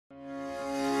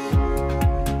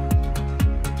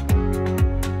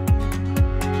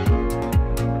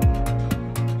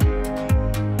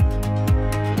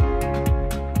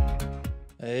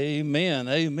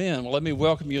let me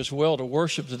welcome you as well to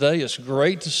worship today. It's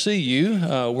great to see you.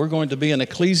 We're going to be in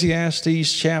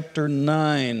Ecclesiastes chapter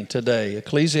 9 today.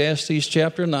 Ecclesiastes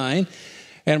chapter 9.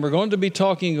 And we're going to be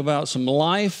talking about some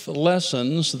life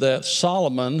lessons that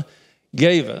Solomon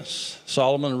gave us.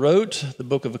 Solomon wrote the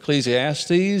book of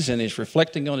Ecclesiastes, and he's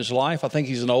reflecting on his life. I think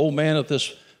he's an old man at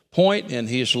this point, and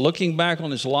he's looking back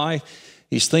on his life.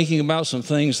 He's thinking about some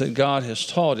things that God has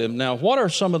taught him. Now, what are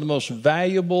some of the most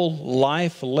valuable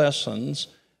life lessons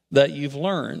that you've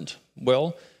learned?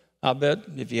 Well, I bet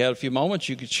if you had a few moments,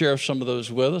 you could share some of those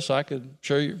with us. I could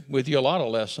share with you a lot of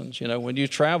lessons. You know, when you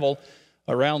travel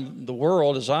around the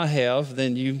world, as I have,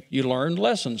 then you learn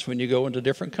lessons when you go into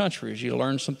different countries. You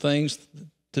learn some things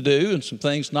to do and some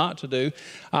things not to do.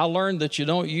 I learned that you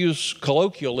don't use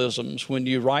colloquialisms when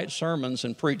you write sermons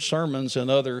and preach sermons in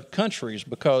other countries,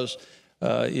 because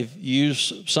if you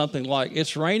use something like,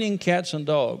 it's raining cats and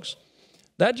dogs,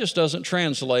 that just doesn't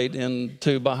translate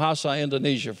into Bahasa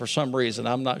Indonesia for some reason.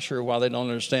 I'm not sure why they don't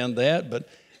understand that.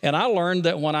 And I learned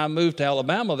that when I moved to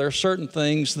Alabama, there are certain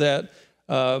things that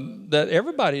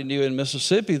everybody knew in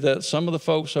Mississippi that some of the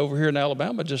folks over here in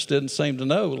Alabama just didn't seem to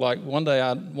know. Like one day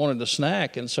I wanted a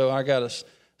snack, and so I got a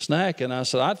snack, and I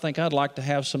said, I think I'd like to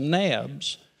have some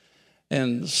nabs.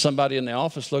 And somebody in the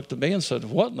office looked at me and said,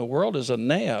 what in the world is a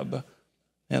nab?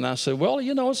 And I said, well,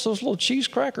 you know, it's those little cheese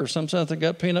crackers. Sometimes they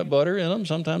got peanut butter in them.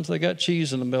 Sometimes they got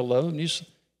cheese in the middle of them.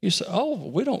 You say, oh,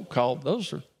 we don't call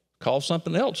those, are called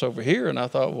something else over here. And I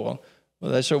thought, well,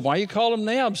 they said, why you call them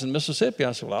nabs in Mississippi?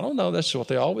 I said, well, I don't know. That's what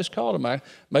they always called them.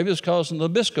 Maybe it's because the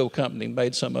Nabisco company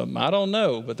made some of them. I don't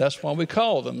know, but that's why we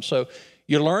call them. So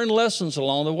you learn lessons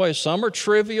along the way. Some are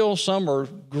trivial, some are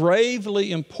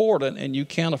gravely important, and you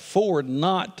can't afford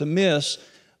not to miss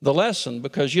the lesson,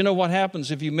 because you know what happens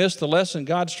if you miss the lesson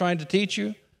God's trying to teach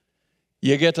you?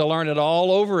 You get to learn it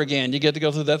all over again. You get to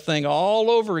go through that thing all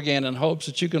over again in hopes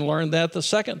that you can learn that the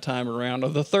second time around,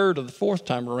 or the third or the fourth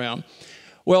time around.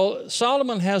 Well,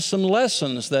 Solomon has some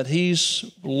lessons that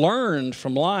he's learned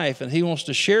from life, and he wants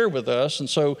to share with us. And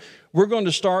so we're going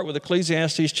to start with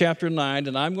Ecclesiastes chapter 9,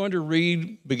 and I'm going to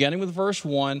read beginning with verse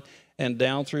 1 and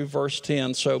down through verse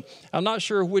 10. So I'm not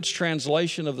sure which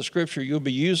translation of the scripture you'll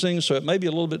be using, so it may be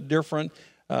a little bit different.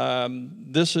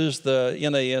 This is the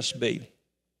NASB.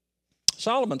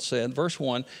 Solomon said, verse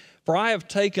 1, for I have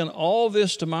taken all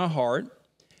this to my heart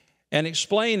and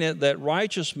explain it, that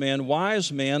righteous men,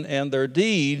 wise men, and their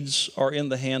deeds are in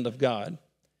the hand of God.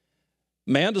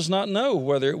 Man does not know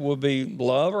whether it will be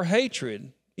love or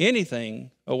hatred. Anything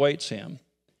awaits him.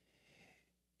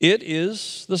 It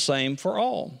is the same for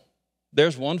all.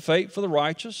 There's one fate for the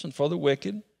righteous and for the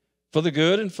wicked, for the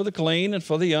good and for the clean and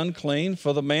for the unclean,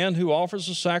 for the man who offers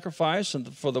a sacrifice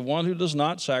and for the one who does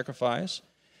not sacrifice.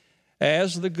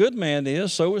 As the good man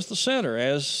is, so is the sinner.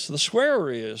 As the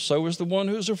swearer is, so is the one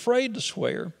who is afraid to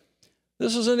swear.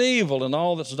 This is an evil in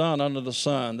all that's done under the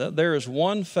sun, that there is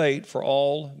one fate for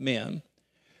all men.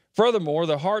 Furthermore,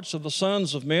 the hearts of the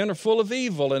sons of men are full of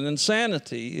evil, and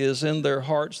insanity is in their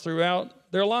hearts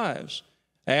throughout their lives.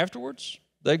 Afterwards,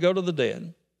 they go to the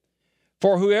dead.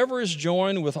 For whoever is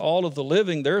joined with all of the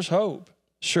living, there's hope.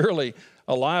 Surely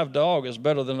a live dog is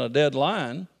better than a dead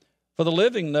lion. For the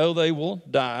living know they will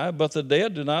die, but the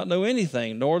dead do not know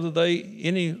anything, nor have they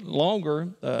any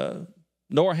longer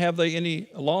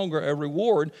a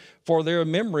reward, for their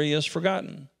memory is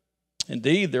forgotten.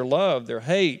 Indeed, their love, their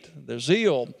hate, their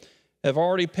zeal have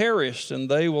already perished, and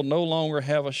they will no longer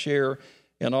have a share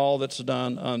in all that's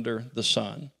done under the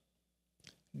sun.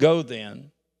 Go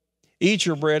then, eat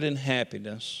your bread in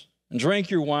happiness, and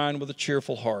drink your wine with a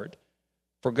cheerful heart,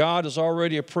 for God has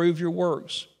already approved your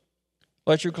works.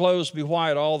 Let your clothes be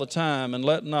white all the time, and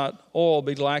let not oil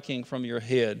be lacking from your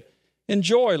head.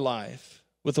 Enjoy life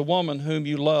with the woman whom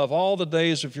you love all the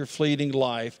days of your fleeting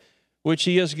life, which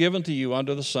he has given to you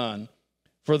under the sun.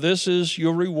 For this is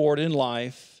your reward in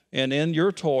life and in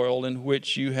your toil in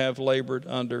which you have labored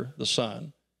under the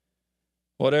sun.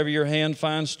 Whatever your hand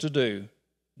finds to do,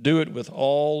 do it with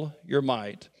all your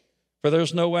might. For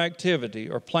there's no activity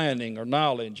or planning or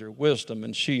knowledge or wisdom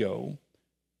in Sheol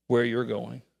where you're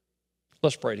going.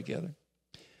 Let's pray together.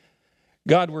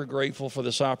 God, we're grateful for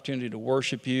this opportunity to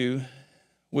worship you.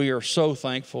 We are so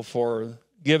thankful for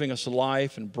giving us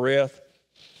life and breath.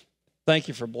 Thank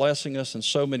you for blessing us in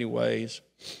so many ways.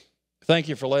 Thank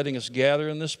you for letting us gather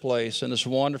in this place, in this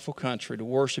wonderful country, to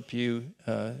worship you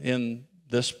in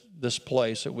this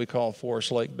place that we call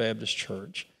Forest Lake Baptist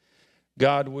Church.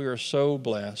 God, we are so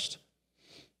blessed.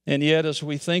 And yet, as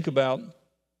we think about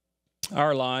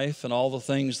our life and all the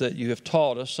things that you have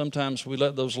taught us, sometimes we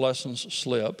let those lessons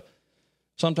slip.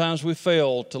 Sometimes we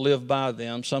fail to live by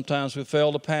them. Sometimes we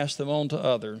fail to pass them on to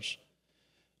others.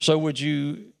 So would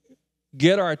you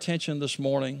get our attention this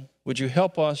morning? Would you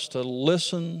help us to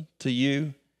listen to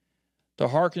you, to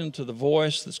hearken to the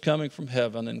voice that's coming from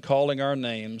heaven and calling our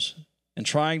names and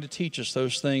trying to teach us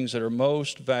those things that are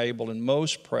most valuable and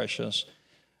most precious,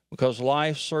 because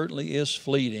life certainly is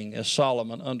fleeting, as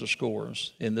Solomon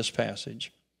underscores in this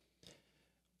passage.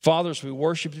 Father, as we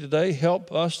worship you today,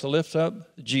 help us to lift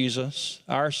up Jesus,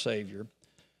 our Savior,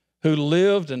 who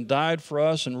lived and died for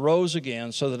us and rose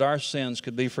again so that our sins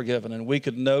could be forgiven and we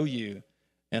could know you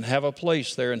and have a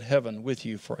place there in heaven with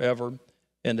you forever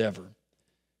and ever.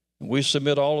 And we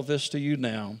submit all of this to you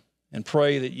now and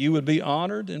pray that you would be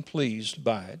honored and pleased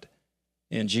by it.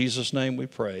 In Jesus' name we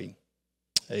pray.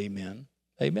 Amen.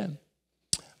 Amen.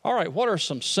 All right, what are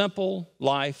some simple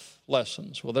life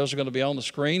lessons? Well, those are going to be on the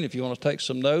screen if you want to take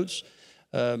some notes.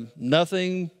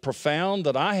 Nothing profound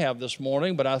that I have this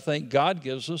morning, but I think God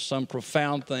gives us some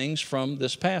profound things from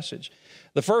this passage.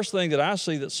 The first thing that I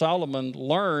see that Solomon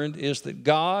learned is that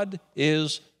God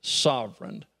is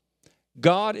sovereign.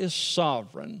 God is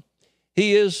sovereign.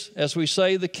 He is, as we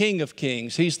say, the King of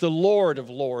Kings. He's the Lord of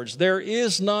Lords. There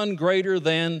is none greater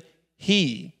than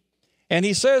He. And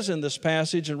he says in this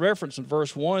passage, in reference in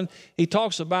verse 1, he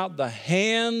talks about the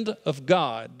hand of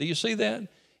God. Do you see that?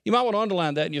 You might want to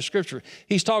underline that in your scripture.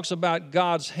 He talks about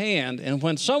God's hand. And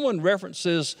when someone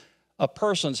references a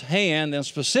person's hand, and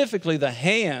specifically the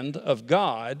hand of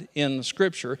God in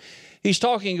Scripture, he's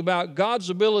talking about God's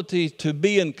ability to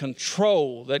be in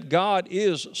control, that God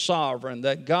is sovereign,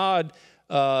 that God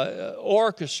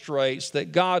orchestrates,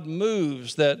 that God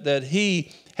moves, that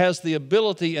He has the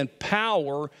ability and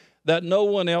power that no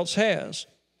one else has.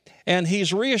 And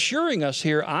he's reassuring us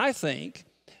here, I think,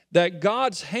 that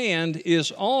God's hand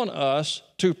is on us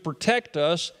to protect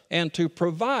us and to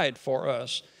provide for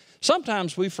us.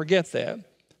 Sometimes we forget that.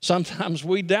 Sometimes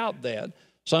we doubt that.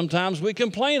 Sometimes we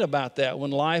complain about that when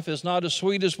life is not as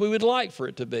sweet as we would like for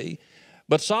it to be.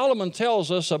 But Solomon tells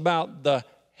us about the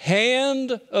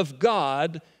hand of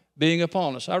God being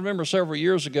upon us. I remember several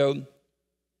years ago,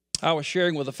 I was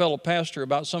sharing with a fellow pastor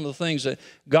about some of the things that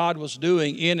God was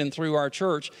doing in and through our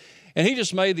church. And he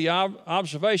just made the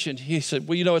observation. He said,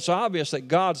 well, you know, it's obvious that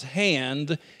God's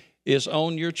hand is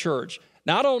on your church.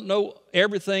 Now, I don't know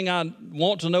everything I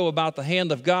want to know about the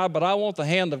hand of God, but I want the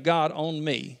hand of God on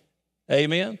me.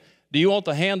 Amen? Do you want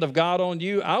the hand of God on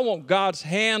you? I want God's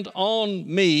hand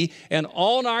on me and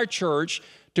on our church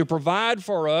to provide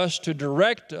for us, to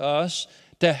direct us,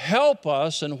 to help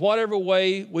us in whatever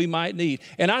way we might need.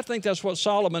 And I think that's what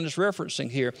Solomon is referencing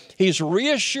here. He's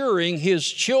reassuring his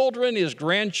children, his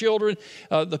grandchildren,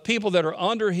 the people that are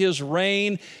under his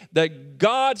reign, that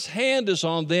God's hand is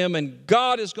on them and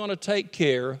God is going to take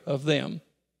care of them.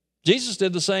 Jesus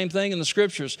did the same thing in the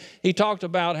Scriptures. He talked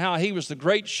about how he was the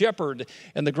great shepherd,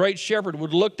 and the great shepherd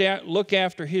would look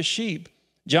after his sheep.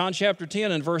 John chapter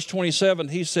 10 and verse 27,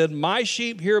 he said, "My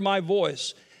sheep hear my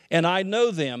voice, and I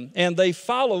know them, and they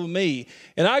follow me.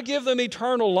 And I give them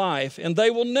eternal life, and they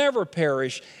will never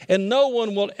perish, and no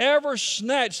one will ever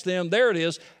snatch them," there it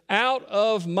is, "out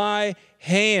of my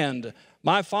hand.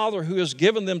 My Father who has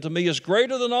given them to me is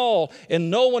greater than all, and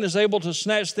no one is able to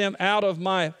snatch them out of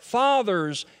my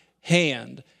Father's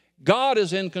hand." God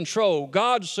is in control.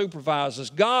 God supervises.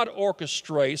 God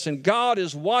orchestrates, and God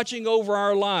is watching over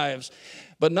our lives.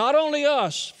 But not only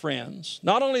us, friends,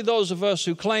 not only those of us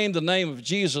who claim the name of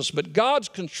Jesus, but God's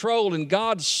control and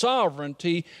God's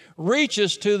sovereignty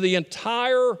reaches to the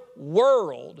entire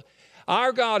world.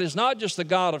 Our God is not just the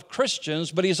God of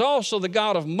Christians, but He's also the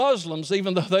God of Muslims,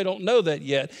 even though they don't know that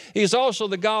yet. He's also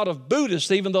the God of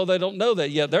Buddhists, even though they don't know that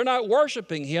yet. They're not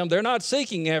worshiping Him. They're not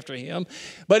seeking after Him.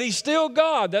 But He's still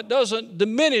God. That doesn't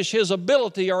diminish His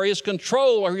ability or His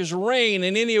control or His reign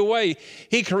in any way.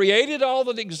 He created all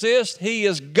that exists. He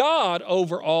is God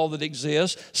over all that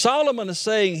exists. Solomon is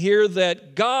saying here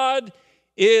that God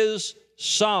is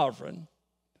sovereign.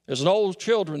 There's an old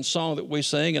children's song that we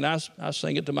sing, and I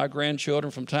sing it to my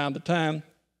grandchildren from time to time,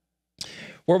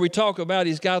 where we talk about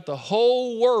He's got the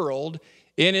whole world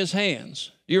in His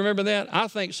hands. You remember that? I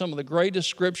think some of the greatest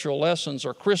scriptural lessons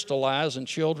are crystallized in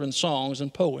children's songs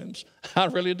and poems. I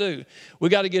really do. We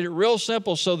got to get it real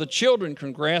simple so the children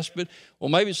can grasp it. Well,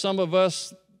 maybe some of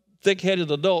us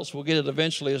thick-headed adults will get it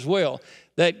eventually as well.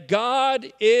 That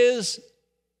God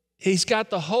He's got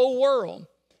the whole world.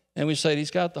 And we say,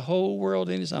 He's got the whole world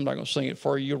in His. I'm not going to sing it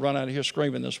for you. You'll run out of here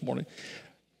screaming this morning.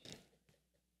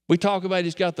 We talk about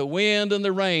He's got the wind and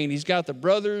the rain. He's got the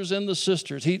brothers and the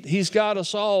sisters. He's got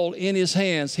us all in His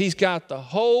hands. He's got the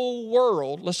whole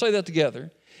world. Let's say that together.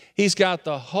 He's got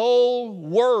the whole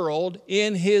world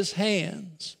in His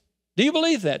hands. Do you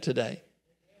believe that today?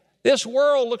 This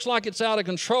world looks like it's out of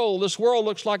control. This world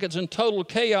looks like it's in total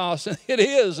chaos, and it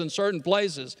is in certain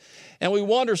places. And we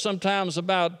wonder sometimes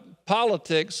about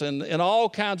politics and all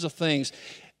kinds of things.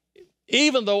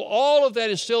 Even though all of that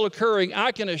is still occurring,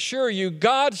 I can assure you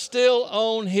God's still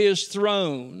on his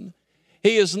throne.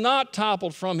 He is not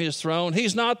toppled from his throne.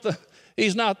 He's not the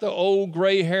old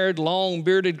gray-haired,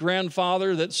 long-bearded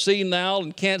grandfather that's senile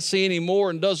and can't see anymore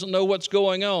and doesn't know what's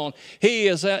going on. He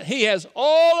has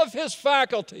all of his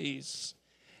faculties,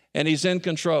 and he's in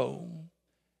control.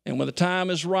 And when the time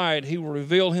is right, he will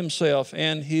reveal himself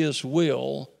and his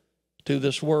will to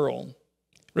this world.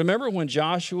 Remember when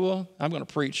Joshua, I'm going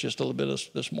to preach just a little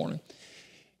bit this morning.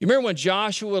 You remember when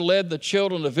Joshua led the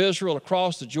children of Israel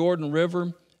across the Jordan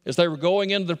River as they were going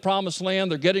into the promised land?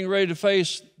 They're getting ready to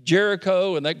face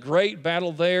Jericho and that great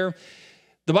battle there.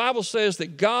 The Bible says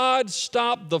that God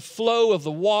stopped the flow of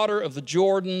the water of the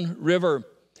Jordan River.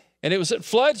 And it was at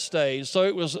flood stage, so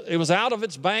it was out of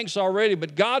its banks already,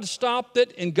 but God stopped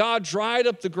it, and God dried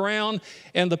up the ground,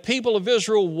 and the people of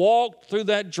Israel walked through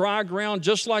that dry ground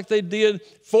just like they did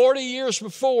 40 years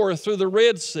before through the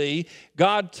Red Sea.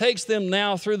 God takes them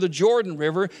now through the Jordan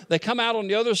River. They come out on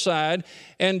the other side,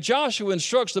 and Joshua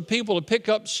instructs the people to pick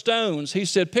up stones. He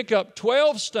said, pick up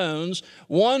 12 stones,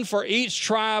 one for each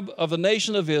tribe of the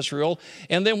nation of Israel.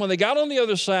 And then when they got on the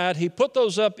other side, he put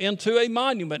those up into a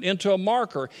monument, into a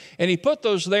marker. And he put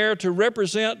those there to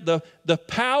represent the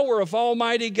power of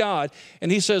Almighty God. And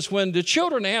he says, when the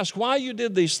children ask why you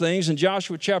did these things, in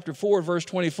Joshua chapter 4, verse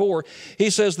 24, he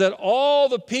says that all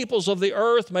the peoples of the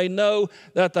earth may know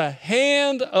that the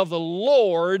hand of the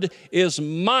Lord is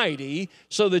mighty,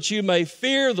 so that you may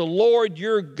fear the Lord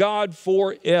your God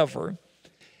forever.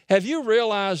 Have you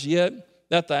realized yet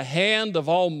that the hand of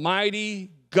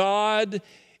Almighty God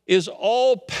is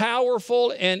all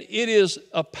powerful, and it is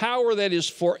a power that is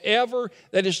forever,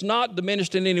 that is not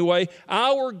diminished in any way?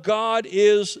 Our God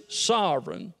is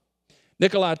sovereign.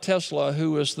 Nikola Tesla,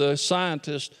 who was the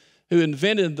scientist who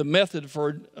invented the method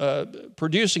for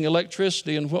producing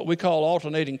electricity in what we call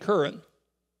alternating current,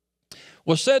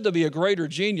 was said to be a greater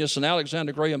genius than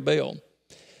Alexander Graham Bell.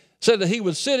 Said that he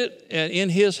would sit in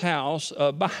his house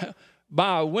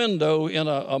by a window in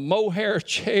a mohair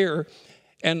chair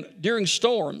and during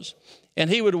storms, and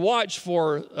he would watch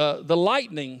for the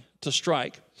lightning to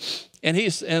strike. And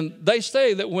they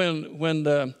say that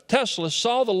when Tesla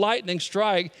saw the lightning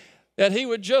strike, that he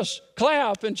would just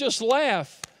clap and just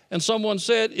laugh. And someone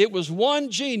said it was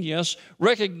one genius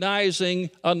recognizing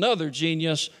another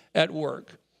genius at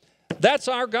work. That's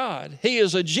our God. He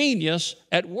is a genius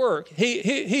at work.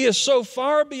 He is so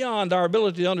far beyond our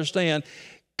ability to understand.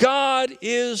 God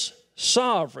is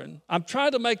sovereign. I'm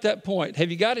trying to make that point.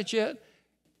 Have you got it yet?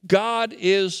 God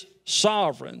is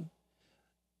sovereign.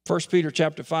 1 Peter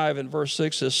chapter 5 and verse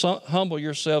 6 says, humble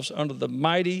yourselves under the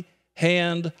mighty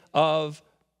hand of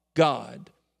God,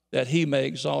 that he may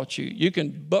exalt you. You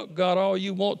can buck God all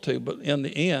you want to, but in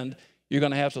the end, you're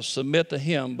going to have to submit to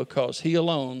him because he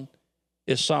alone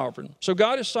is sovereign. So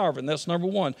God is sovereign. That's number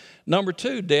one. Number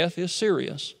two, death is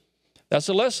serious. That's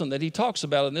a lesson that he talks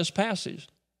about in this passage.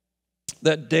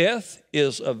 That death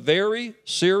is a very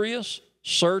serious,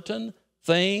 certain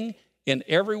thing in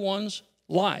everyone's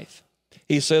life.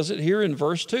 He says it here in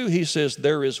verse 2. He says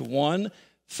there is one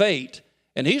fate.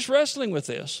 And he's wrestling with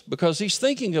this because he's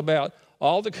thinking about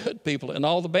all the good people and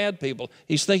all the bad people.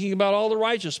 He's thinking about all the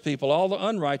righteous people, all the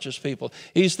unrighteous people.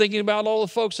 He's thinking about all the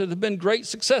folks that have been great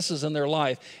successes in their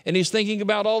life. And he's thinking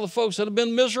about all the folks that have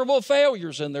been miserable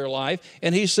failures in their life.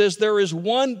 And he says there is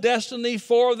one destiny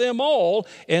for them all,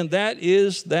 and that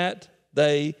is that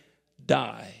they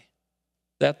die.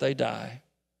 That they die.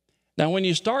 Now, when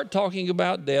you start talking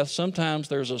about death, sometimes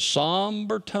there's a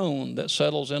somber tone that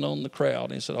settles in on the crowd.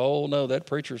 And he said, oh, no, that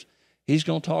preacher's, he's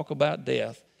going to talk about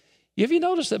death. Have you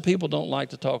noticed that people don't like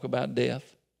to talk about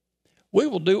death? We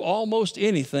will do almost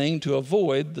anything to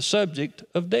avoid the subject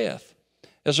of death.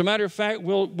 As a matter of fact,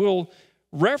 we'll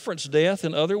reference death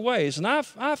in other ways. And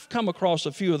I've come across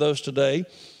a few of those today,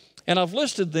 and I've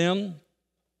listed them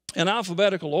in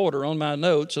alphabetical order on my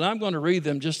notes, and I'm going to read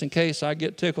them just in case I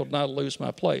get tickled and I lose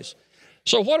my place.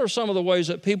 So what are some of the ways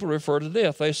that people refer to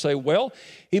death? They say, well,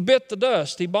 he bit the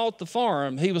dust, he bought the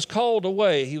farm, he was called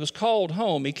away, he was called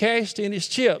home, he cashed in his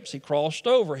chips, he crossed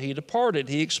over, he departed,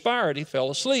 he expired, he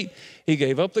fell asleep, he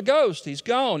gave up the ghost, he's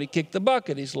gone, he kicked the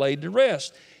bucket, he's laid to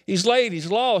rest. He's laid, he's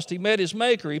lost, he met his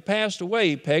maker, he passed away,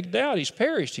 he pegged out, he's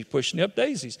perished, he's pushing up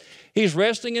daisies. He's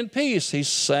resting in peace, he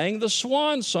sang the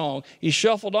swan song, he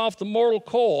shuffled off the mortal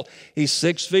coil, he's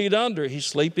 6 feet under, he's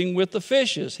sleeping with the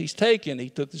fishes, he's taken, he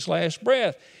took his last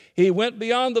breath, he went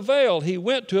beyond the veil, he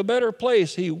went to a better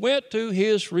place, he went to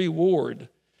his reward.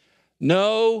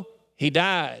 No, he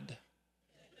died.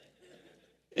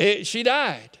 She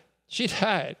died. She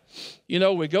died. You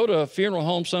know, we go to a funeral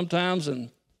home sometimes and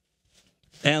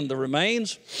the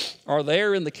remains are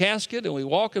there in the casket, and we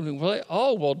walk up and we say,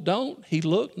 oh, well, don't he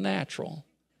look natural?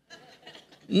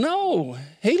 No,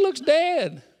 he looks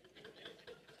dead.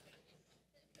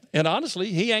 And honestly,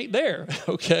 he ain't there,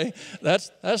 okay?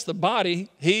 That's the body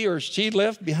he or she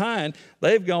left behind.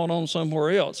 They've gone on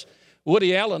somewhere else.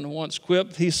 Woody Allen once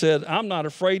quipped, he said, I'm not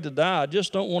afraid to die, I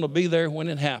just don't want to be there when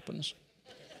it happens.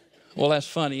 Well, that's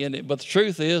funny, isn't it? But the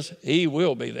truth is, he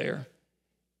will be there.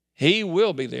 He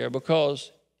will be there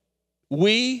because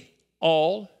we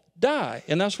all die.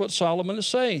 And that's what Solomon is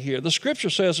saying here. The scripture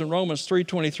says in Romans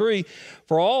 3:23,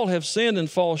 for all have sinned and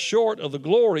fall short of the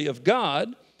glory of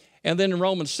God. And then in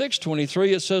Romans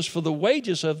 6:23, it says, for the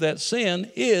wages of that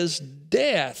sin is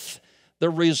death.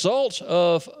 The results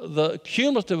of the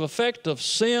cumulative effect of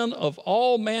sin of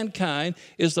all mankind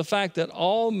is the fact that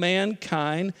all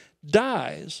mankind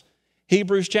dies.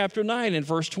 Hebrews chapter 9 and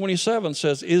verse 27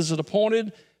 says, is it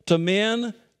appointed to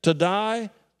men to die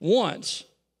once?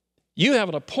 You have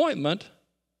an appointment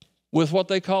with what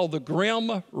they call the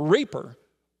grim reaper.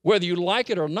 Whether you like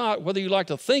it or not, whether you like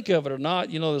to think of it or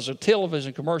not, you know, there's a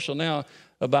television commercial now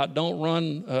about don't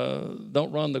run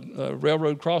the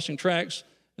railroad crossing tracks.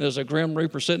 There's a grim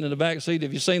reaper sitting in the back seat.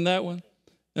 Have you seen that one?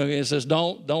 Okay, it says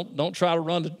don't try to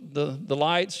run the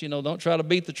lights. You know, don't try to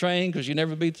beat the train because you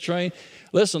never beat the train.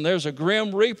 Listen, there's a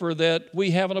grim reaper that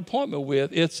we have an appointment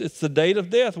with. It's the date of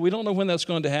death. We don't know when that's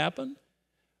going to happen.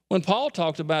 When Paul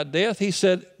talked about death, he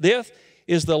said death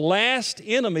is the last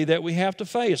enemy that we have to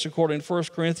face, according to 1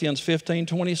 Corinthians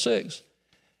 15:26.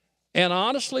 And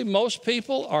honestly, most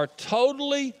people are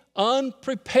totally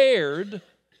unprepared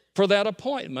for that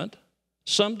appointment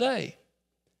someday.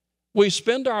 We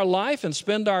spend our life and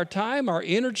spend our time, our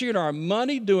energy, and our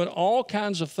money doing all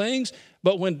kinds of things,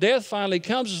 but when death finally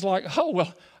comes, it's like, oh,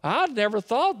 well, I never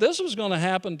thought this was going to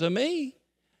happen to me.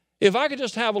 If I could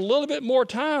just have a little bit more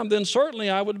time, then certainly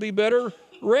I would be better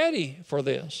ready for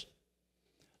this.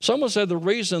 Someone said the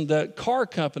reason that car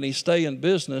companies stay in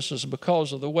business is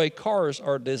because of the way cars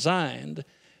are designed.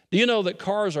 Do you know that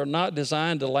cars are not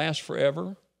designed to last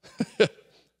forever?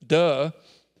 Duh.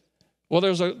 Well,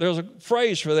 there's a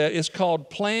phrase for that. It's called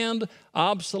planned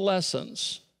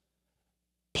obsolescence.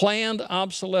 Planned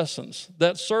obsolescence.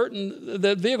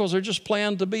 That vehicles are just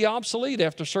planned to be obsolete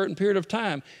after a certain period of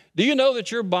time. Do you know that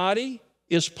your body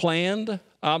is planned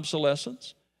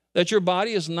obsolescence? That your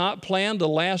body is not planned to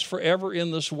last forever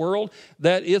in this world,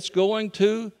 that it's going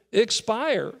to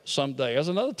expire someday. That's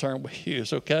another term we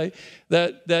use, okay?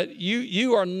 That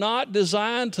you are not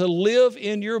designed to live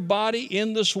in your body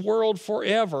in this world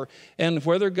forever. And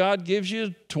whether God gives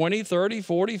you 20, 30,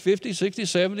 40, 50, 60,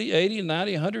 70, 80,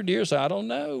 90, 100 years, I don't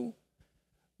know.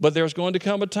 But there's going to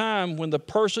come a time when the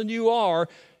person you are,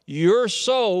 your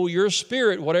soul, your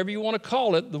spirit, whatever you want to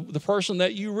call it, the person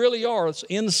that you really are, it's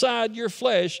inside your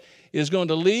flesh, is going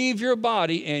to leave your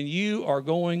body and you are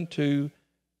going to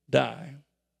die.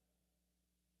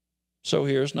 So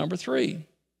here's number 3.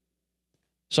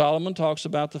 Solomon talks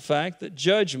about the fact that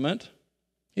judgment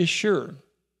is sure.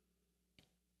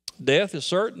 Death is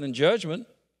certain and judgment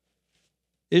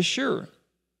is sure.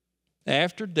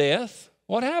 After death,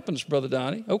 what happens, Brother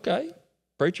Donnie? Okay.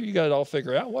 Preacher, you got it all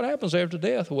figured out. What happens after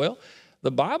death? Well,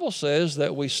 the Bible says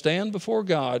that we stand before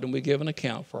God and we give an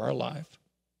account for our life.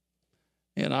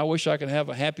 And I wish I could have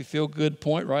a happy, feel-good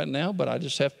point right now, but I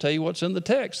just have to tell you what's in the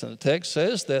text. And the text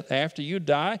says that after you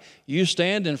die, you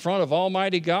stand in front of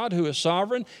Almighty God who is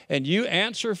sovereign, and you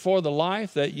answer for the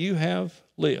life that you have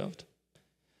lived.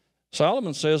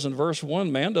 Solomon says in verse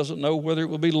 1, man doesn't know whether it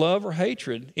will be love or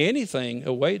hatred. Anything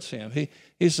awaits him.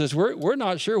 He says, we're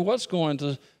not sure what's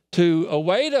going to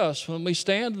await us when we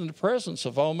stand in the presence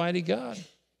of Almighty God.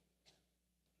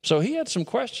 So he had some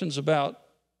questions about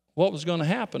what was going to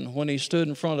happen when he stood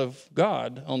in front of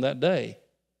God on that day.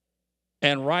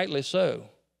 And rightly so.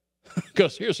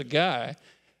 Because here's a guy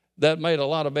that made a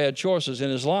lot of bad choices in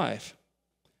his life.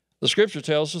 The scripture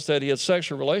tells us that he had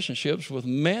sexual relationships with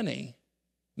many,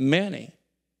 many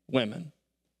women.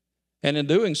 And in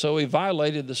doing so, he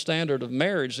violated the standard of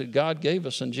marriage that God gave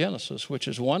us in Genesis, which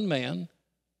is one man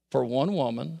for one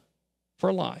woman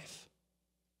for life.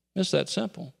 It's that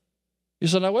simple. You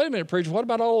said, now, wait a minute, preacher, what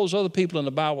about all those other people in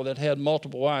the Bible that had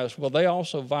multiple wives? Well, they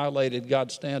also violated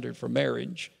God's standard for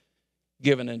marriage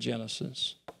given in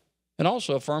Genesis and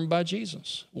also affirmed by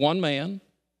Jesus. One man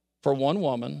for one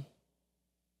woman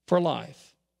for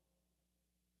life.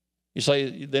 You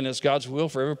say, then it's God's will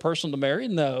for every person to marry?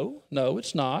 No,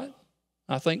 it's not.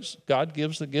 I think God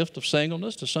gives the gift of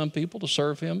singleness to some people to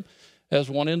serve him as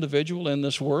one individual in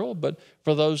this world, but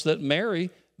for those that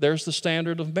marry, there's the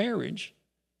standard of marriage.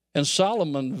 And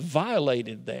Solomon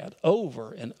violated that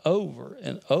over and over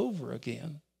and over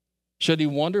again. Should he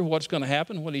wonder what's going to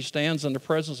happen when he stands in the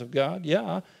presence of God?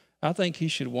 Yeah, I think he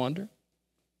should wonder.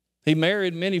 He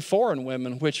married many foreign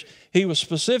women, which he was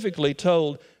specifically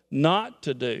told not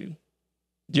to do.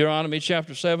 Deuteronomy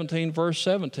chapter 17, verse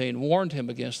 17, warned him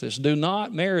against this. Do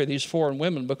not marry these foreign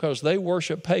women because they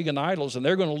worship pagan idols, and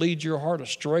they're going to lead your heart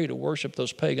astray to worship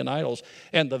those pagan idols.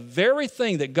 And the very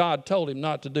thing that God told him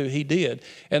not to do, he did.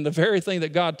 And the very thing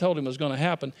that God told him was going to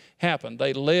happen, happened.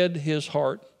 They led his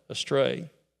heart astray.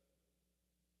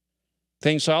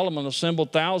 King Solomon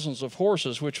assembled thousands of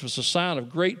horses, which was a sign of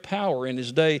great power in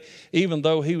his day, even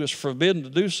though he was forbidden to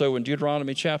do so in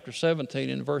Deuteronomy chapter 17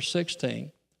 and verse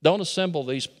 16. Don't assemble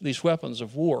these weapons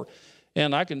of war.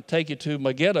 And I can take you to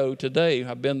Megiddo today.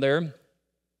 I've been there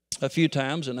a few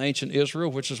times in ancient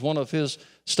Israel, which is one of his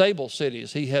stable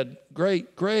cities. He had great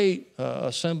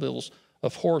assemblies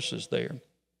of horses there.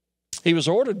 He was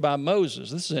ordered by Moses.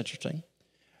 This is interesting.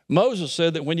 Moses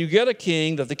said that when you get a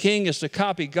king, that the king is to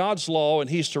copy God's law and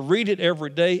he's to read it every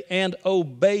day and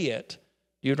obey it.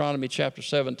 Deuteronomy chapter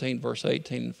 17, verse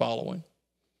 18 and following.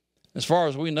 As far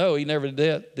as we know, he never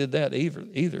did that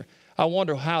either. I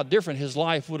wonder how different his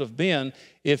life would have been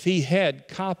if he had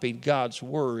copied God's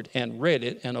word and read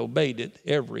it and obeyed it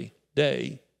every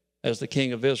day as the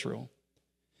king of Israel.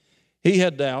 He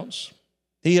had doubts.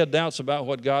 He had doubts about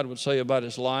what God would say about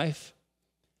his life,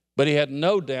 but he had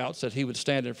no doubts that he would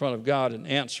stand in front of God and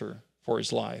answer for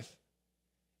his life.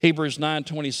 Hebrews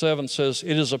 9:27 says,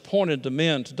 it is appointed to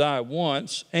men to die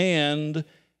once, and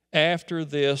after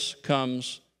this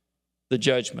comes the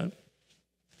judgment.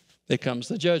 It comes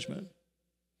the judgment.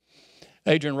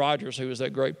 Adrian Rogers, who was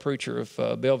that great preacher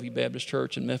of Bellevue Baptist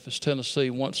Church in Memphis, Tennessee,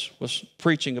 once was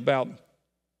preaching about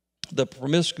the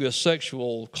promiscuous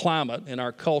sexual climate in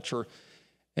our culture.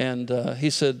 And he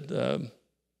said,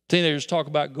 teenagers talk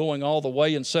about going all the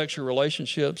way in sexual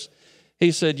relationships.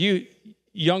 He said, you,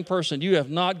 young person, you have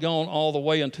not gone all the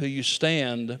way until you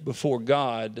stand before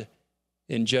God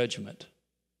in judgment.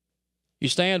 You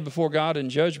stand before God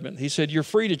in judgment. He said, you're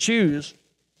free to choose,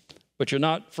 but you're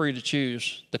not free to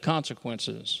choose the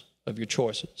consequences of your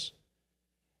choices.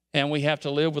 And we have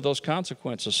to live with those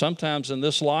consequences, sometimes in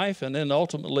this life and then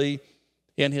ultimately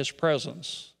in his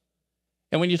presence.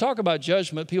 And when you talk about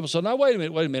judgment, people say, no, wait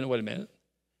a minute.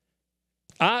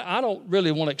 I don't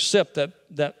really want to accept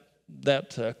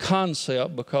that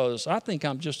concept because I think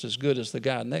I'm just as good as the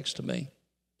guy next to me.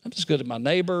 I'm just as good as my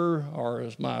neighbor or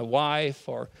as my wife,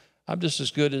 or I'm just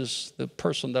as good as the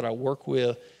person that I work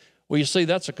with. Well, you see,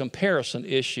 that's a comparison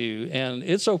issue, and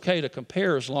it's okay to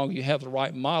compare as long as you have the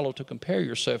right model to compare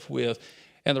yourself with.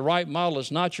 And the right model is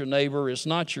not your neighbor, it's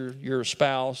not your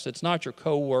spouse, it's not your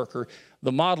coworker.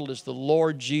 The model is the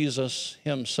Lord Jesus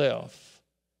himself.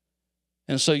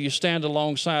 And so you stand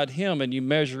alongside him and you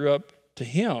measure up to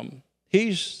him.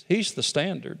 He's the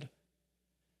standard.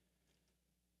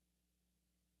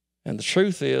 And the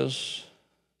truth is,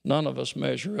 none of us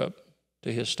measure up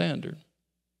to his standard.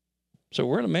 So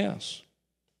we're in a mess.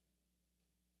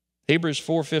 Hebrews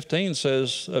 4:15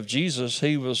 says of Jesus,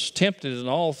 he was tempted in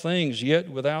all things, yet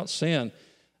without sin.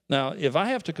 Now, if I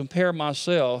have to compare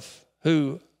myself,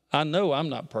 who I know I'm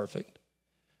not perfect,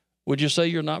 would you say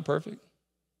you're not perfect?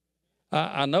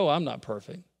 I know I'm not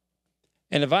perfect.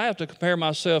 And if I have to compare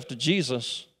myself to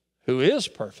Jesus, who is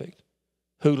perfect,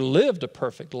 who lived a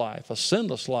perfect life, a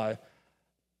sinless life,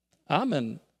 I'm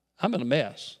in a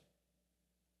mess.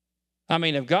 I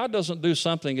mean, if God doesn't do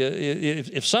something,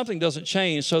 if something doesn't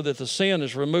change so that the sin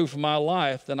is removed from my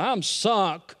life, then I'm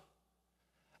sunk.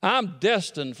 I'm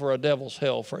destined for a devil's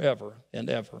hell forever and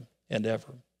ever and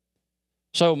ever.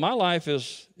 So my life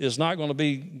is not going to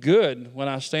be good when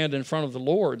I stand in front of the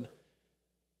Lord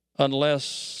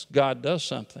unless God does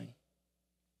something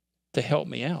to help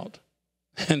me out.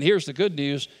 And here's the good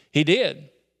news. He did.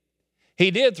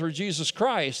 He did through Jesus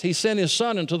Christ. He sent his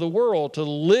son into the world to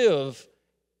live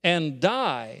and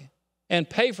die and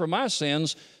pay for my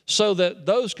sins so that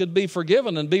those could be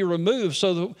forgiven and be removed,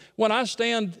 so that when I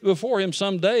stand before him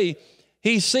someday,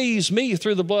 he sees me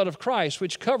through the blood of Christ,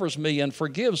 which covers me and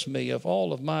forgives me of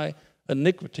all of my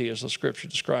iniquity, as the scripture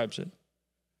describes it.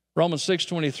 Romans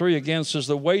 6:23 again says,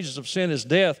 the wages of sin is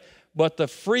death, but the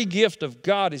free gift of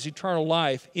God is eternal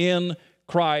life in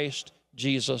Christ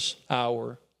Jesus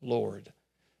our Lord.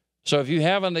 So if you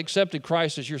haven't accepted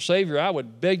Christ as your Savior, I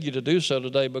would beg you to do so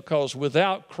today, because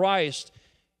without Christ,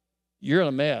 you're in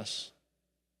a mess.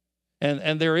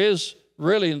 And there is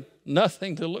really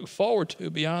nothing to look forward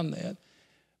to beyond that.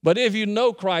 But if you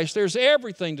know Christ, there's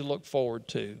everything to look forward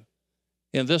to.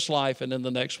 in this life and in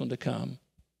the next one to come.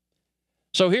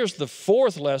 So here's the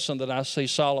fourth lesson that I see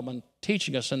Solomon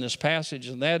teaching us in this passage,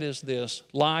 and that is this: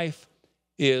 life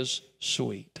is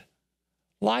sweet.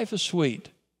 Life is sweet.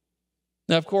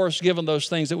 Now, of course, given those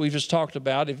things that we've just talked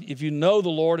about, if you know the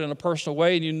Lord in a personal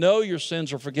way and you know your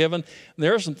sins are forgiven,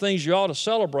 there are some things you ought to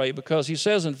celebrate, because he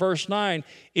says in verse 9,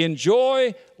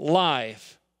 enjoy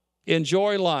life.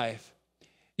 Enjoy life.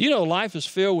 You know, life is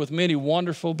filled with many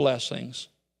wonderful blessings.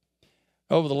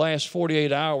 Over the last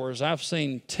 48 hours, I've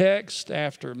seen text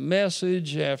after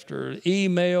message after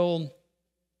email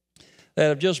that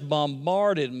have just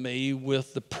bombarded me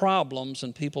with the problems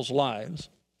in people's lives.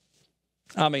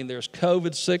 I mean, there's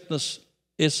COVID sickness,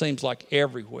 it seems like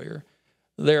everywhere.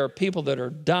 There are people that are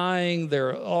dying. There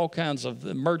are all kinds of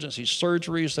emergency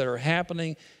surgeries that are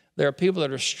happening. There are people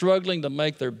that are struggling to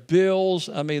make their bills.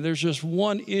 I mean, there's just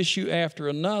one issue after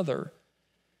another.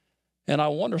 And I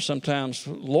wonder sometimes,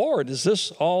 Lord, is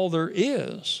this all there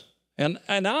is? And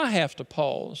I have to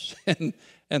pause and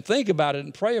think about it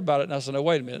and pray about it. And I said, no,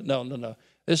 wait a minute. No.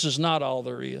 This is not all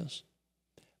there is.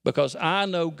 Because I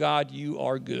know, God, you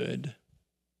are good.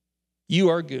 You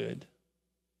are good.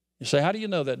 You say, how do you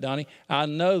know that, Donnie? I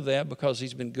know that because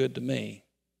he's been good to me.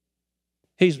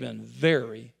 He's been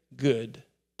very good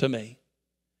to me.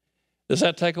 Does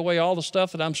that take away all the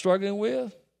stuff that I'm struggling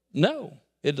with? No,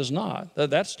 it does not.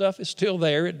 That stuff is still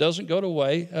there. It doesn't go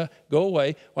away.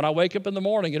 When I wake up in the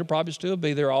morning, it'll probably still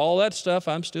be there. All that stuff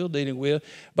I'm still dealing with.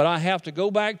 But I have to go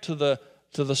back to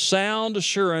the sound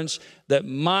assurance that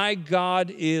my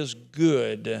God is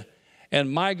good. And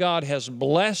my God has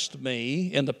blessed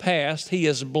me in the past. He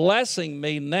is blessing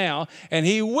me now, and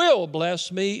he will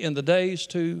bless me in the days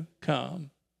to come.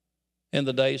 In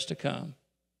the days to come.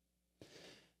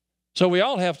 So we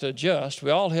all have to adjust.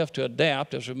 We all have to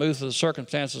adapt as we move through the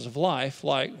circumstances of life.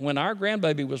 Like when our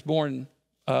grandbaby was born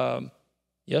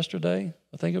yesterday,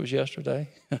 I think it was yesterday.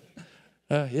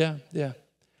 Yeah.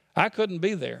 I couldn't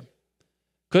be there.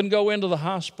 Couldn't go into the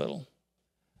hospital.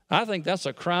 I think that's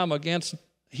a crime against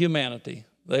humanity.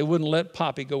 They wouldn't let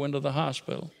Poppy go into the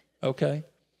hospital, okay?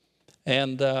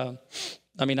 And,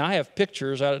 I have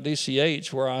pictures out at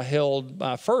DCH where I held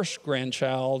my first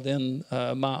grandchild in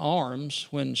my arms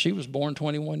when she was born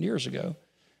 21 years ago.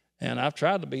 And I've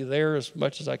tried to be there as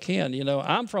much as I can. You know,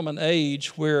 I'm from an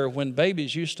age where when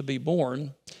babies used to be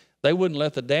born, they wouldn't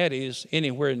let the daddies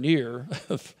anywhere near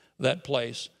that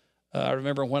place. I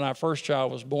remember when our first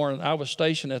child was born, I was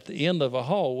stationed at the end of a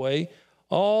hallway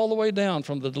all the way down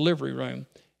from the delivery room.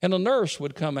 And a nurse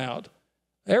would come out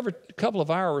every couple of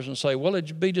hours and say, well,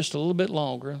 it'd be just a little bit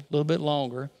longer.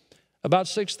 About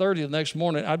 6:30 the next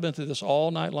morning, I'd been through this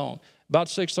all night long. About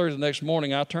 6:30 the next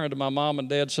morning, I turned to my mom and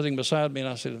dad sitting beside me, and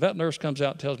I said, if that nurse comes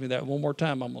out and tells me that one more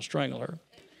time, I'm going to strangle her.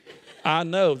 I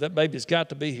know that baby's got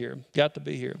to be here.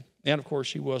 And, of course,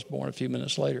 she was born a few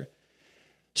minutes later.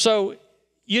 So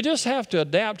you just have to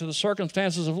adapt to the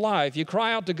circumstances of life. You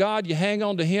cry out to God, you hang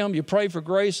on to him, you pray for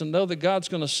grace and know that God's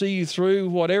going to see you through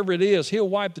whatever it is. He'll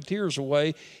wipe the tears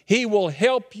away. He will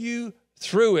help you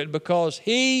through it because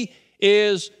he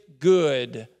is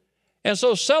good. And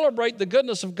so celebrate the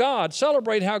goodness of God.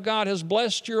 Celebrate how God has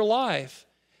blessed your life.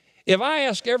 If I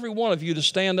ask every one of you to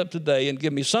stand up today and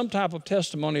give me some type of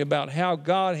testimony about how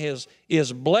God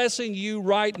is blessing you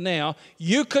right now,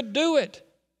 you could do it.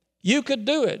 You could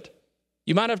do it.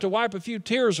 You might have to wipe a few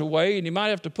tears away, and you might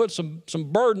have to put some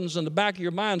burdens in the back of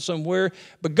your mind somewhere.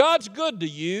 But God's good to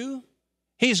you.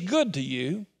 He's good to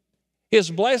you.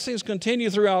 His blessings continue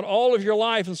throughout all of your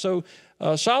life. And so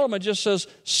Solomon just says,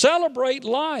 celebrate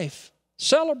life.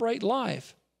 Celebrate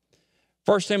life.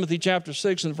 1 Timothy chapter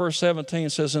 6 and verse 17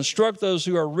 says, instruct those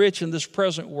who are rich in this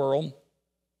present world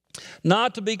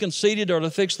not to be conceited or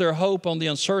to fix their hope on the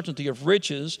uncertainty of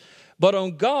riches, but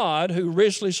on God who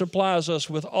richly supplies us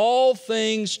with all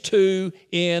things to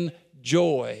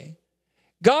enjoy.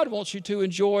 God wants you to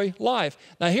enjoy life.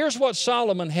 Now here's what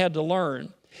Solomon had to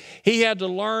learn. He had to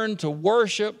learn to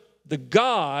worship the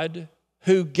God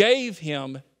who gave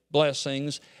him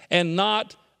blessings and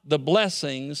not the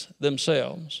blessings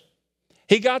themselves.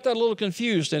 He got that a little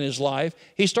confused in his life.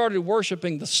 He started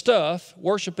worshiping the stuff,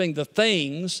 worshiping the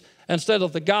things, instead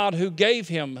of the God who gave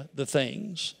him the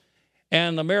things.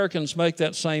 And Americans make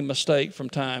that same mistake from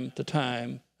time to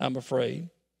time, I'm afraid.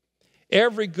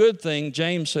 Every good thing,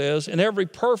 James says, and every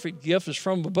perfect gift is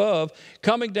from above,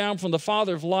 coming down from the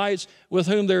Father of lights, with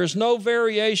whom there is no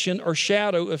variation or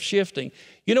shadow of shifting.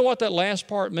 You know what that last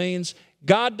part means?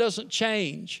 God doesn't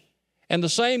change. And the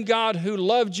same God who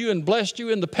loved you and blessed you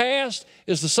in the past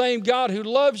is the same God who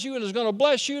loves you and is going to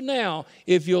bless you now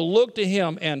if you'll look to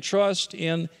him and trust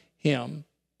in him.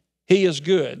 He is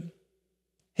good.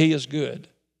 He is good.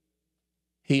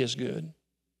 He is good.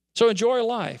 So enjoy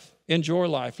life. Enjoy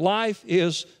life. Life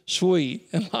is sweet,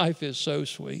 and life is so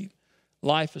sweet.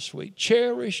 Life is sweet.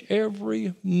 Cherish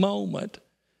every moment.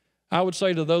 I would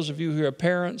say to those of you who are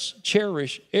parents,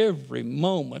 cherish every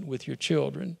moment with your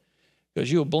children, because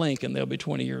you'll blink and they'll be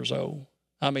 20 years old.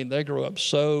 I mean, they grow up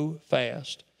so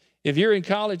fast. If you're in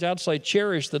college, I'd say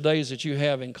cherish the days that you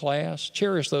have in class.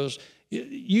 Cherish those.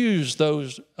 Use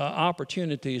those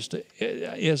opportunities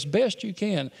as best you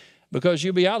can, because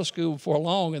you'll be out of school before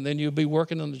long, and then you'll be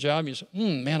working on the job. And you say,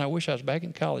 man, I wish I was back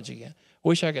in college again.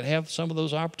 Wish I could have some of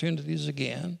those opportunities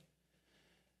again.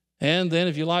 And then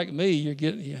if you're like me,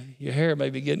 your hair may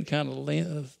be getting kind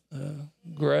of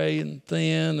gray and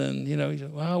thin, and, you say,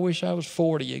 well, I wish I was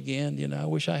 40 again. I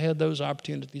wish I had those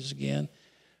opportunities again.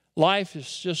 Life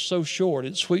is just so short.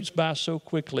 It sweeps by so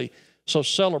quickly, so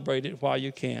celebrate it while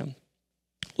you can.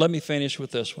 Let me finish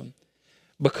with this one.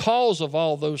 Because of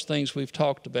all those things we've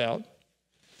talked about,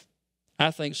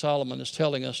 I think Solomon is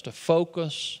telling us to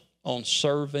focus on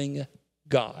serving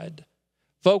God.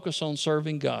 Focus on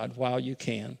serving God while you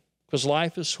can, because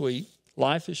life is sweet,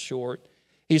 life is short.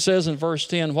 He says in verse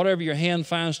 10, whatever your hand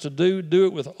finds to do, do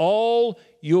it with all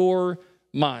your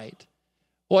might.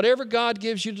 Whatever God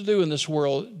gives you to do in this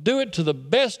world, do it to the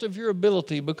best of your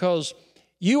ability, because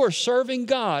you are serving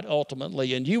God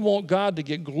ultimately, and you want God to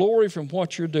get glory from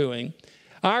what you're doing.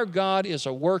 Our God is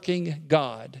a working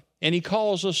God, and He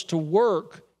calls us to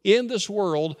work in this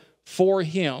world for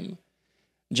Him.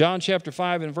 John chapter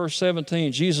 5 and verse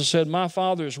 17, Jesus said, my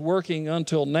Father is working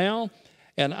until now,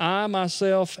 and I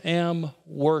myself am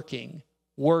working.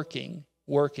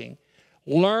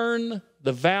 Learn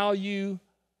the value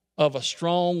of a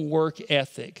strong work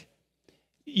ethic.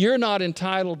 You're not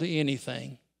entitled to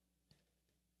anything.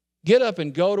 Get up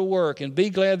and go to work, and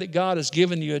be glad that God has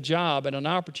given you a job and an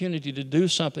opportunity to do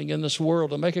something in this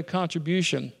world, to make a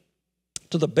contribution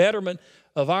to the betterment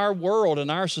of our world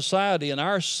and our society and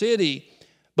our city.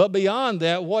 But beyond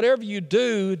that, whatever you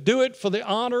do, do it for the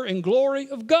honor and glory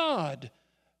of God,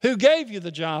 who gave you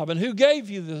the job and who gave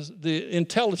you the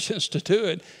intelligence to do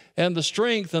it, and the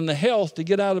strength and the health to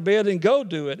get out of bed and go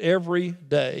do it every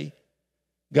day.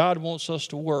 God wants us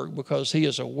to work because He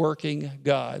is a working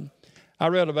God. I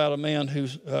read about a man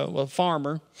who's a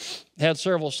farmer, had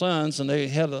several sons, and they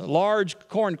had a large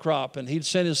corn crop, and he'd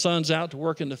send his sons out to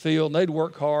work in the field, and they'd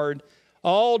work hard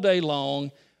all day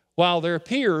long while their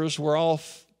peers were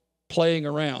off playing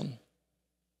around.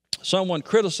 Someone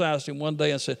criticized him one day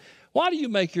and said, why do you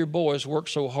make your boys work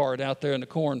so hard out there in the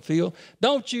cornfield?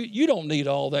 You don't need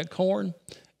all that corn.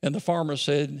 And the farmer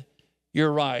said,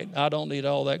 you're right, I don't need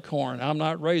all that corn. I'm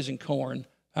not raising corn,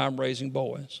 I'm raising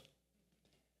boys.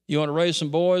 You want to raise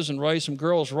some boys and raise some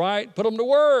girls right? Put them to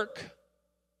work.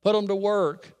 Put them to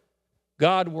work.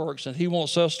 God works, and He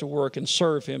wants us to work and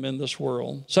serve Him in this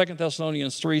world. 2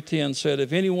 Thessalonians 3:10 said,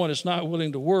 if anyone is not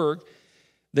willing to work,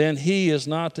 then he is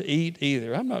not to eat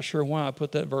either. I'm not sure why I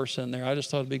put that verse in there. I just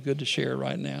thought it'd be good to share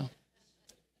right now.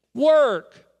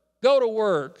 Work. Go to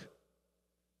work.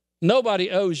 Nobody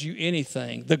owes you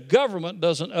anything. The government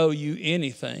doesn't owe you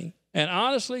anything. And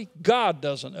honestly, God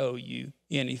doesn't owe you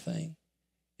anything.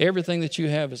 Everything that you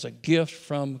have is a gift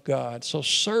from God. So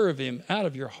serve Him out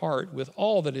of your heart with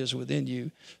all that is within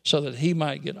you, so that He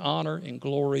might get honor and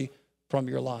glory from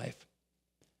your life.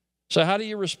 So how do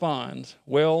you respond?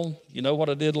 Well, you know what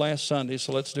I did last Sunday,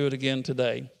 so let's do it again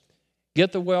today.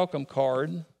 Get the welcome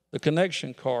card, the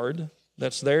connection card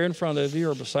that's there in front of you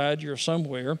or beside you or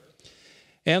somewhere.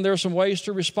 And there are some ways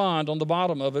to respond on the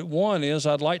bottom of it. One is,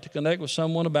 I'd like to connect with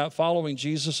someone about following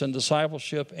Jesus in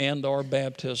discipleship and or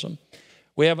baptism.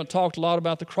 We haven't talked a lot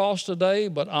about the cross today,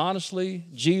 but honestly,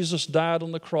 Jesus died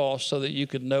on the cross so that you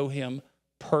could know Him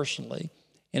personally.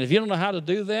 And if you don't know how to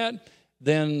do that,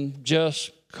 then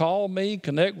just call me,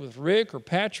 connect with Rick or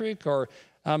Patrick, there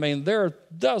are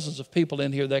dozens of people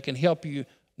in here that can help you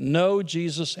know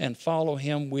Jesus and follow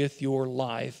Him with your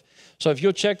life. So if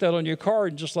you'll check that on your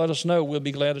card and just let us know, we'll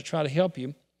be glad to try to help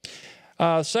you.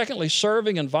 Secondly,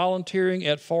 serving and volunteering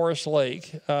at Forest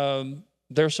Lake.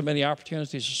 There's so many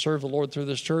opportunities to serve the Lord through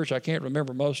this church. I can't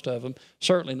remember most of them,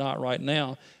 certainly not right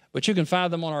now. But you can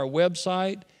find them on our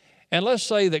website. And let's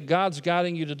say that God's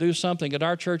guiding you to do something that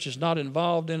our church is not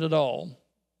involved in at all.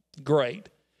 Great.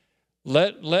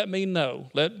 Let me know.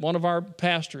 Let one of our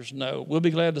pastors know. We'll be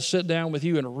glad to sit down with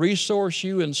you and resource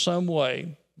you in some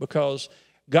way, because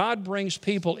God brings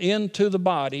people into the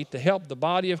body to help the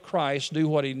body of Christ do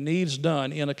what He needs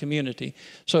done in a community.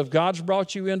 So if God's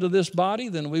brought you into this body,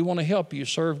 then we want to help you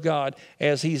serve God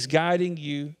as He's guiding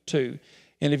you to.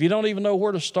 And if you don't even know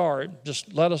where to start,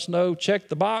 just let us know. Check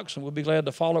the box, and we'll be glad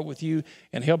to follow up with you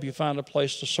and help you find a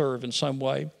place to serve in some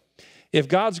way. If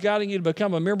God's guiding you to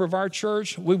become a member of our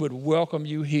church, we would welcome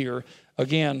you here.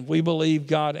 Again, we believe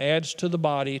God adds to the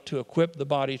body to equip the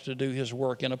body to do his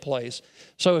work in a place.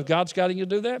 So if God's guiding you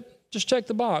to do that, just check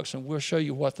the box, and we'll show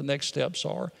you what the next steps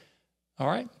are. All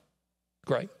right?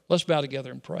 Great. Let's bow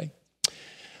together and pray.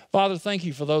 Father, thank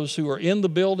you for those who are in the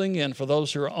building and for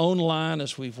those who are online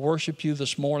as we've worshiped you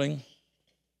this morning.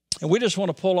 And we just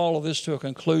want to pull all of this to a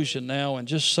conclusion now and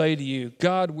just say to you,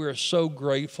 God, we're so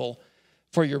grateful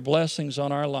for your blessings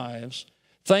on our lives.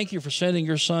 Thank you for sending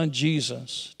your son,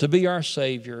 Jesus, to be our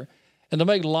Savior and to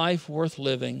make life worth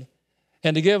living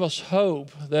and to give us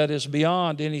hope that is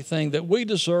beyond anything that we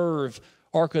deserve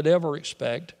or could ever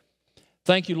expect.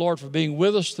 Thank you, Lord, for being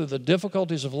with us through the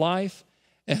difficulties of life.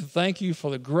 And thank you for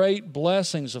the great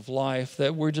blessings of life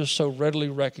that we just so readily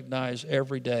recognize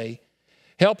every day.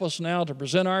 Help us now to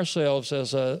present ourselves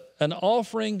as an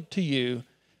offering to you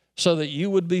so that you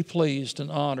would be pleased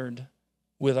and honored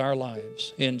with our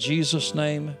lives. In Jesus'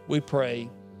 name we pray.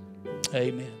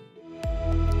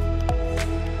 Amen.